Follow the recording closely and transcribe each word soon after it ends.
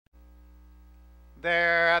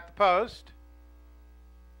They're at the post.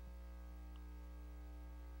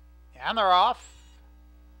 And they're off.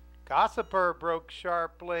 Gossiper broke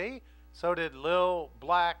sharply. So did Lil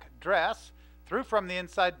Black Dress. Through from the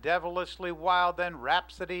inside, Devilishly Wild, then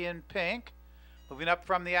Rhapsody in Pink. Moving up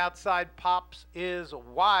from the outside, Pops is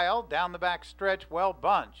Wild. Down the back stretch, Well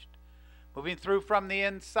Bunched. Moving through from the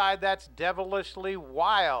inside, that's Devilishly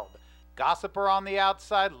Wild. Gossiper on the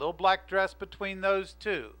outside, Lil Black Dress between those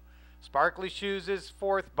two. Sparkly Shoes is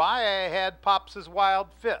fourth. By ahead, Pops is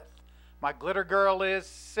Wild fifth. My Glitter Girl is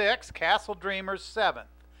sixth. Castle Dreamer's seventh.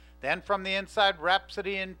 Then from the inside,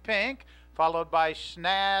 Rhapsody in Pink, followed by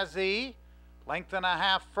Schnazzy. Length and a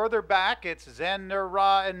half further back, it's Zen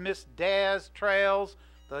Nura and Miss Daz trails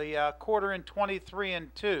the quarter in 23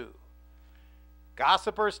 and 2.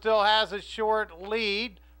 Gossiper still has a short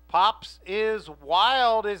lead. Pops is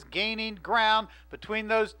Wild is gaining ground. Between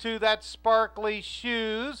those two, that's Sparkly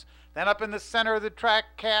Shoes. Then up in the center of the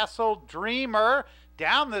track, Castle Dreamer.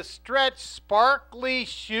 Down the stretch, Sparkly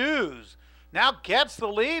Shoes now gets the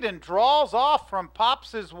lead and draws off from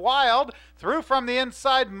Pops is Wild. Through from the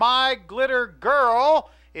inside, My Glitter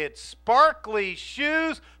Girl. It's Sparkly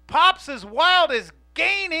Shoes. Pops is Wild is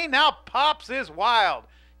gaining. Now Pops is Wild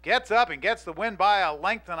gets up and gets the win by a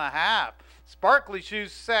length and a half. Sparkly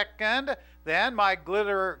Shoes second, then My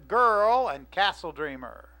Glitter Girl and Castle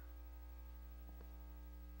Dreamer.